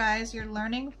go, you guys. You're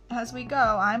learning as we go.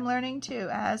 I'm learning too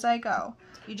as I go.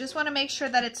 You just want to make sure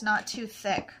that it's not too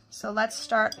thick. So let's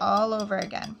start all over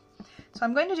again. So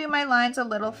I'm going to do my lines a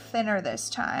little thinner this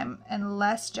time and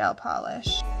less gel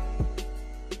polish.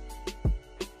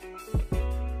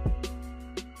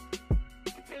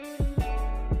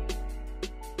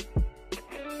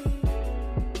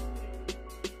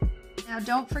 Now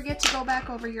don't forget to go back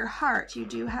over your heart. You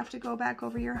do have to go back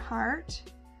over your heart.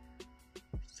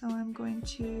 So I'm going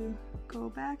to go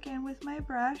back in with my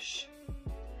brush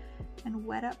and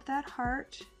wet up that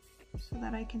heart so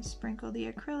that I can sprinkle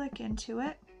the acrylic into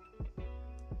it.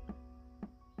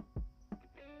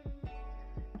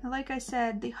 Now, like I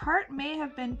said, the heart may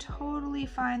have been totally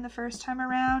fine the first time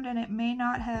around and it may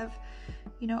not have,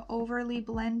 you know, overly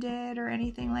blended or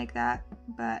anything like that,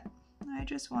 but I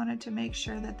just wanted to make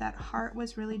sure that that heart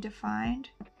was really defined.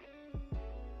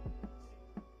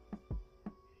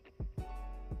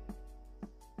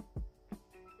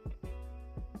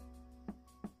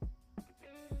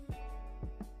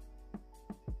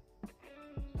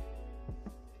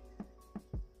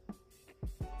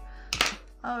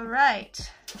 All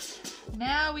right,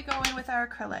 now we go in with our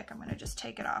acrylic. I'm going to just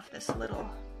take it off this little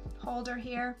holder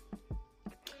here.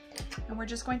 And we're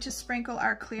just going to sprinkle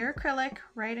our clear acrylic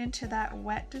right into that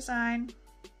wet design,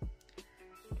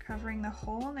 covering the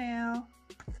whole nail.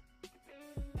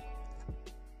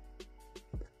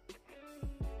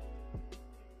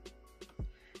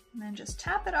 And then just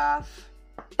tap it off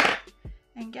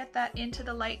and get that into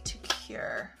the light to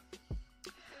cure.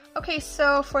 Okay,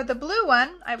 so for the blue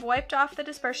one, I've wiped off the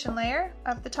dispersion layer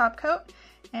of the top coat,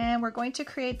 and we're going to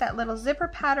create that little zipper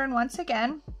pattern once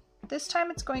again. This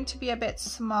time it's going to be a bit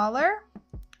smaller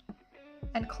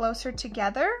and closer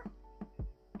together.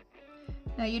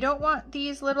 Now you don't want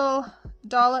these little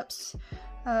dollops,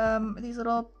 these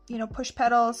little, you know, push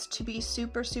petals to be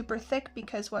super thick,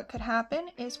 because what could happen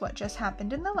is what just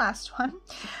happened in the last one,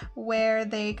 where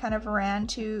they kind of ran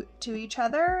to each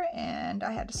other and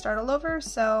I had to start all over.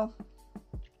 So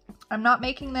I'm not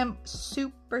making them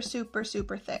super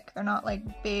thick. They're not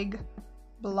like big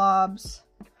blobs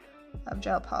of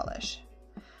gel polish,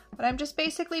 but I'm just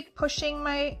basically pushing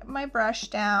my brush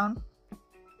down,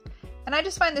 and I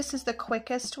just find this is the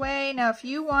quickest way. Now if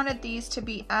you wanted these to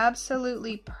be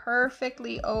absolutely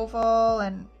perfectly oval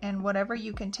and whatever,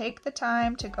 you can take the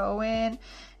time to go in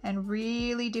and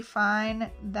really define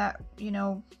that, you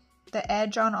know, the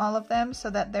edge on all of them so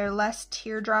that they're less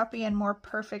teardroppy and more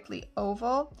perfectly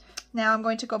oval. Now I'm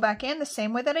going to go back in the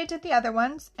same way that I did the other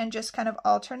ones and just kind of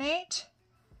alternate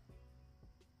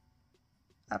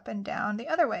up and down the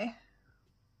other way.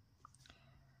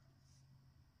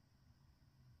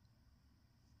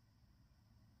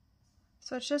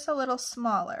 So it's just a little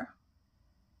smaller.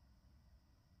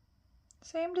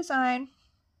 Same design,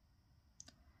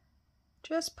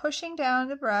 just pushing down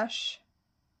the brush.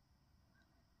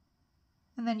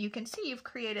 And then you can see you've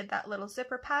created that little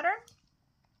zipper pattern.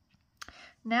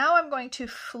 Now I'm going to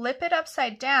flip it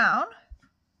upside down,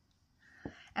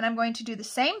 and I'm going to do the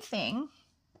same thing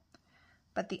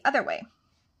but the other way.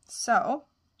 So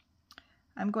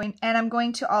I'm going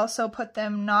to also put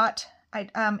them not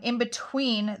in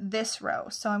between this row.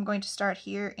 So I'm going to start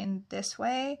here in this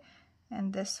way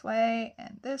and this way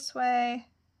and this way.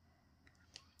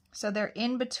 So they're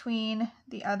in between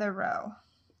the other row.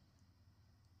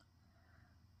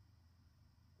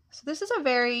 So this is a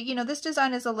very, you know, this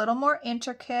design is a little more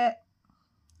intricate,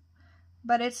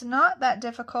 but it's not that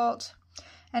difficult.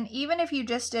 And even if you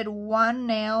just did one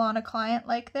nail on a client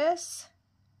like this,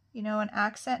 you know, an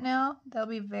accent nail, they'll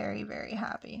be very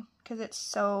happy because it's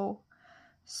so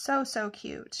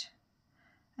cute.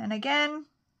 And again,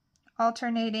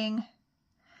 alternating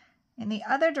in the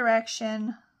other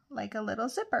direction like a little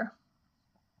zipper.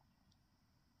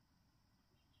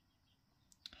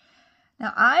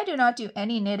 Now I do not do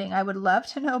any knitting. I would love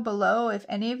to know below if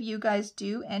any of you guys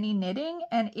do any knitting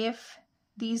and if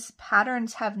these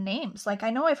patterns have names. Like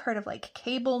I know I've heard of like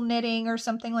cable knitting or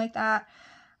something like that.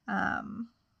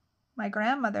 My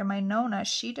grandmother, my Nona,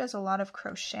 she does a lot of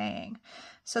crocheting.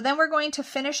 So then we're going to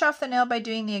finish off the nail by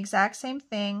doing the exact same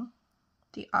thing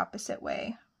the opposite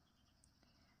way.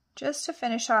 Just to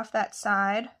finish off that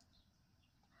side.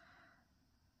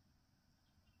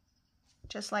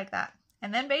 Just like that.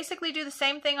 And then basically do the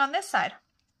same thing on this side.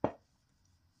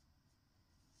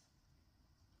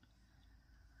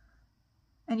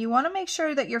 And you want to make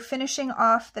sure that you're finishing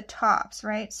off the tops,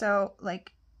 right? So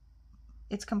like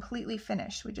it's completely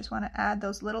finished. We just want to add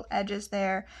those little edges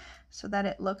there so that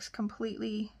it looks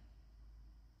completely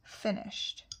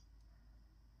finished.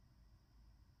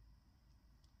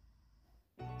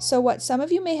 So what some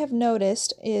of you may have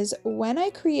noticed is when I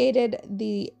created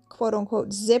the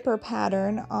quote-unquote zipper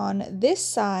pattern on this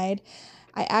side,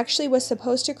 I actually was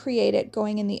supposed to create it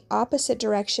going in the opposite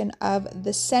direction of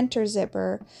the center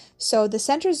zipper. So the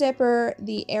center zipper,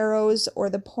 the arrows or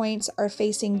the points are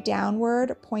facing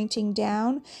downward, pointing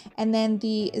down, and then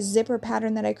the zipper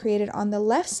pattern that I created on the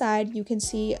left side, you can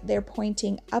see they're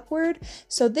pointing upward.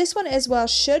 So this one as well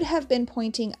should have been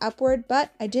pointing upward,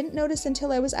 but I didn't notice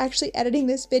until I was actually editing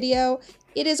this video.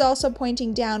 It is also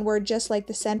pointing downward just like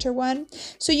the center one.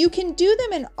 So you can do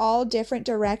them in all different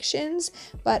directions,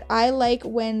 but I like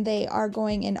when they are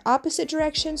going in opposite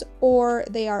directions or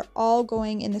they are all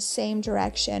going in the same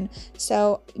direction.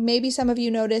 So maybe some of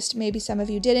you noticed, maybe some of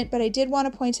you didn't, but I did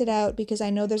want to point it out because I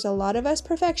know there's a lot of us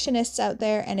perfectionists out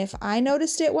there, and if I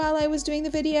noticed it while I was doing the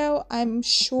video, I'm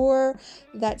sure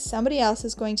that somebody else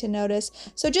is going to notice.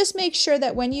 So just make sure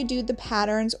that when you do the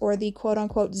patterns or the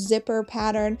quote-unquote zipper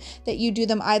pattern, that you do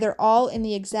them either all in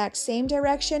the exact same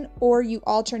direction or you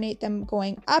alternate them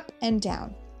going up and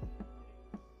down.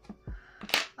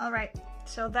 All right,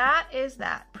 so that is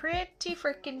that. Pretty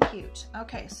freaking cute.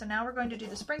 Okay, so now we're going to do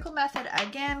the sprinkle method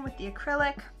again with the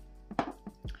acrylic.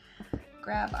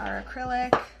 Grab our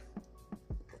acrylic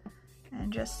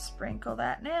and just sprinkle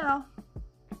that now.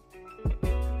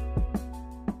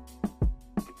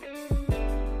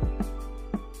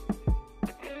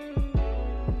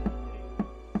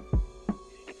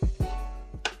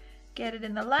 Get it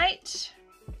in the light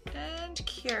and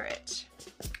cure it.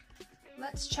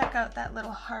 Let's check out that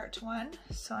little heart one.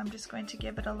 So I'm just going to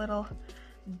give it a little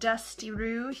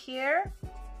dusty-roo here.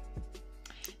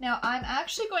 Now I'm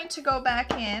actually going to go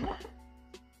back in.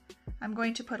 I'm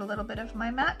going to put a little bit of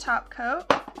my matte top coat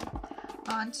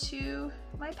onto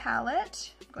my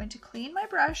palette. I'm going to clean my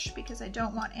brush because I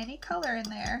don't want any color in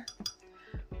there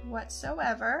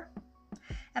whatsoever.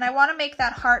 And I want to make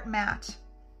that heart matte.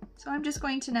 So I'm just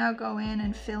going to now go in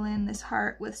and fill in this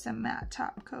heart with some matte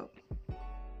top coat.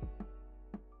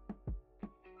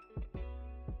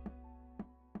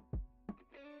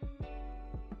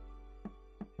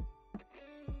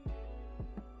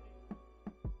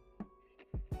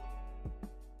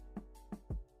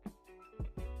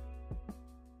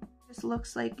 This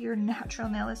looks like your natural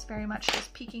nail is very much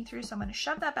just peeking through, so I'm going to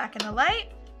shove that back in the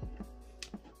light.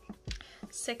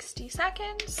 60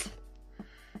 seconds.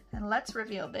 And let's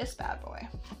reveal this bad boy.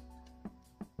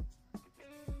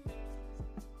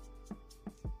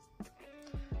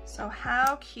 So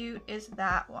how cute is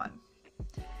that one?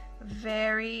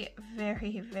 Very,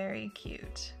 very, very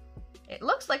cute. It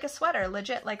looks like a sweater,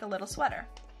 legit like a little sweater.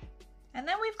 And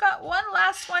then we've got one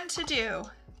last one to do.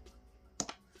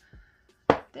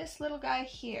 This little guy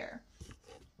here.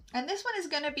 And this one is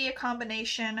going to be a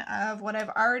combination of what I've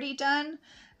already done.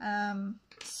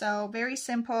 So very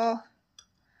simple.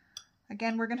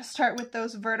 Again, we're going to start with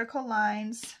those vertical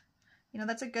lines. You know,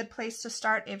 that's a good place to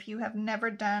start if you have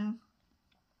never done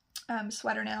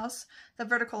sweater nails. The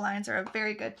vertical lines are a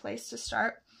very good place to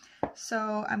start.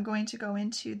 So I'm going to go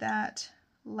into that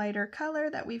lighter color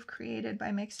that we've created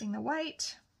by mixing the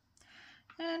white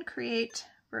and create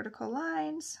vertical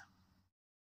lines.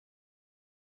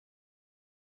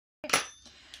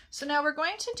 So now we're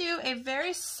going to do a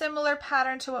very similar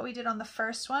pattern to what we did on the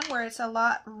first one, where it's a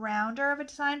lot rounder of a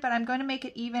design, but I'm going to make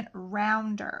it even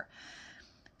rounder.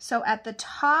 So at the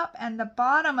top and the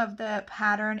bottom of the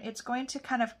pattern, it's going to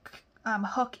kind of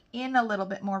hook in a little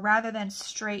bit more rather than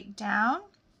straight down,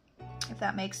 if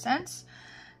that makes sense.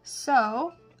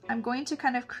 So I'm going to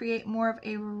kind of create more of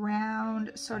a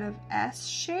round sort of S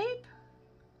shape,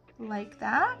 like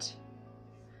that.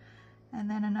 And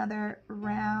then another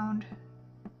round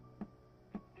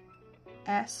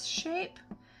S shape.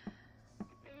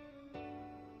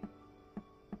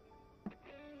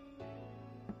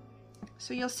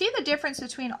 So you'll see the difference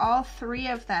between all three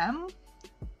of them.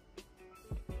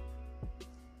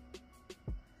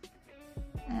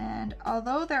 And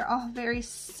although they're all very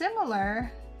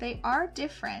similar, they are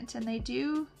different, and they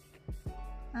do,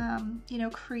 you know,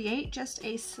 create just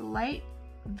a slight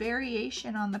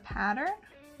variation on the pattern.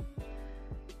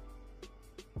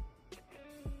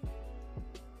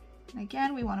 And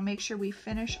again, we want to make sure we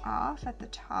finish off at the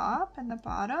top and the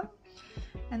bottom.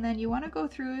 And then you want to go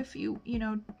through, if you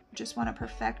know, just want to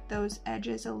perfect those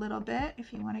edges a little bit.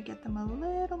 If you want to get them a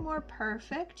little more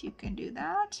perfect, you can do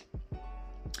that.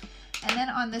 And then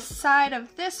on the side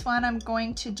of this one, I'm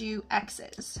going to do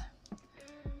X's.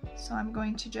 So I'm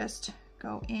going to just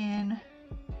go in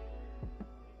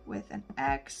with an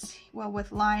X, well,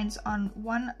 with lines on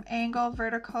one angle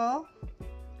vertical,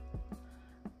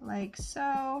 like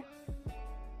so.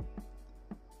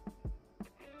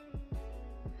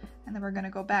 And then we're going to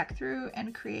go back through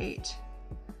and create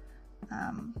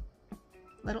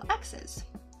little X's.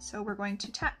 So we're going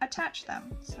to attach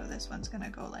them. So this one's going to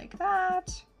go like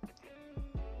that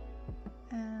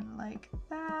and like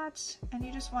that, and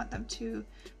you just want them to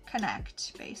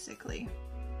connect basically.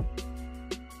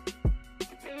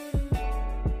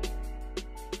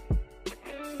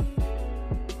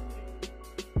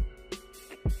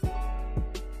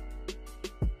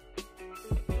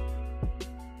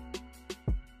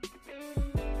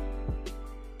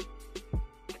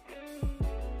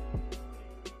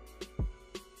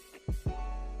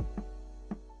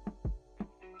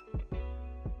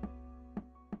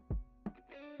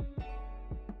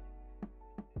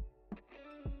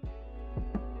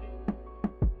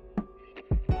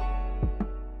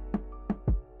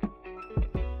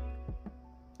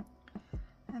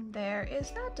 There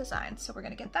is that design, so we're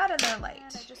going to get that in there light.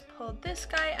 And I just pulled this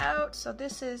guy out, so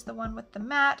this is the one with the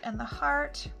mat and the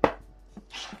heart. I'm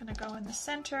going to go in the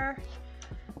center.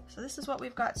 So this is what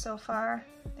we've got so far.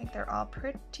 I think they're all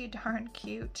pretty darn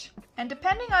cute. And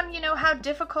depending on, you know, how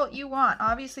difficult you want,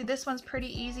 obviously this one's pretty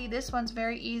easy, this one's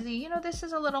very easy. You know, this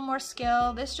is a little more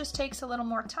skill, this just takes a little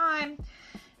more time.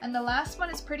 And the last one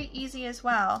is pretty easy as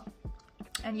well.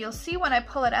 And you'll see when I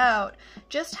pull it out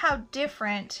just how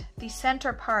different the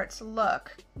center parts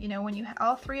look, you know, when you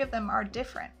all three of them are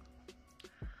different.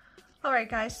 Alright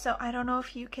guys, so I don't know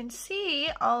if you can see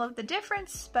all of the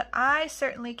difference, but I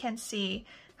certainly can see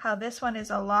how this one is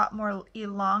a lot more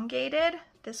elongated.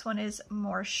 This one is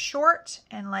more short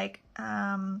and like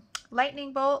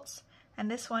lightning bolts,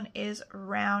 and this one is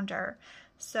rounder.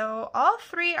 So all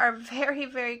three are very,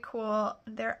 very cool.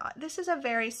 This is a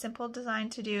very simple design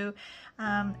to do.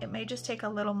 It may just take a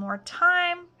little more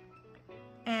time,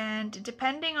 and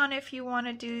depending on if you want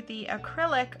to do the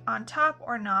acrylic on top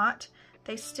or not,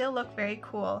 they still look very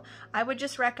cool. I would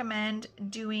just recommend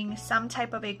doing some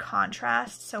type of a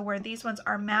contrast. So where these ones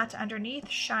are matte underneath,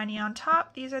 shiny on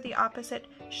top, these are the opposite,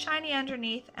 shiny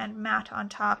underneath and matte on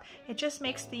top. It just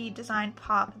makes the design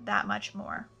pop that much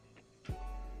more.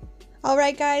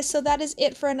 Alright guys, so that is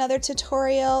it for another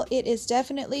tutorial. It is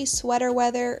definitely sweater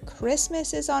weather.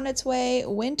 Christmas is on its way.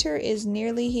 Winter is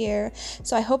nearly here.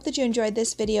 So I hope that you enjoyed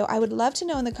this video. I would love to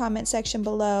know in the comment section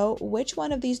below which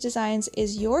one of these designs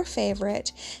is your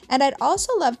favorite. And I'd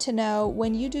also love to know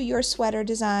when you do your sweater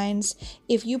designs,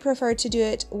 if you prefer to do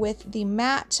it with the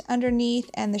matte underneath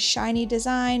and the shiny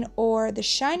design, or the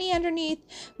shiny underneath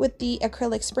with the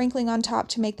acrylic sprinkling on top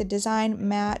to make the design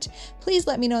matte. Please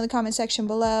let me know in the comment section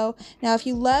below. Now, if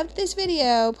you loved this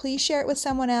video, please share it with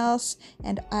someone else.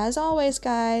 And as always,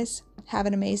 guys, have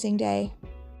an amazing day.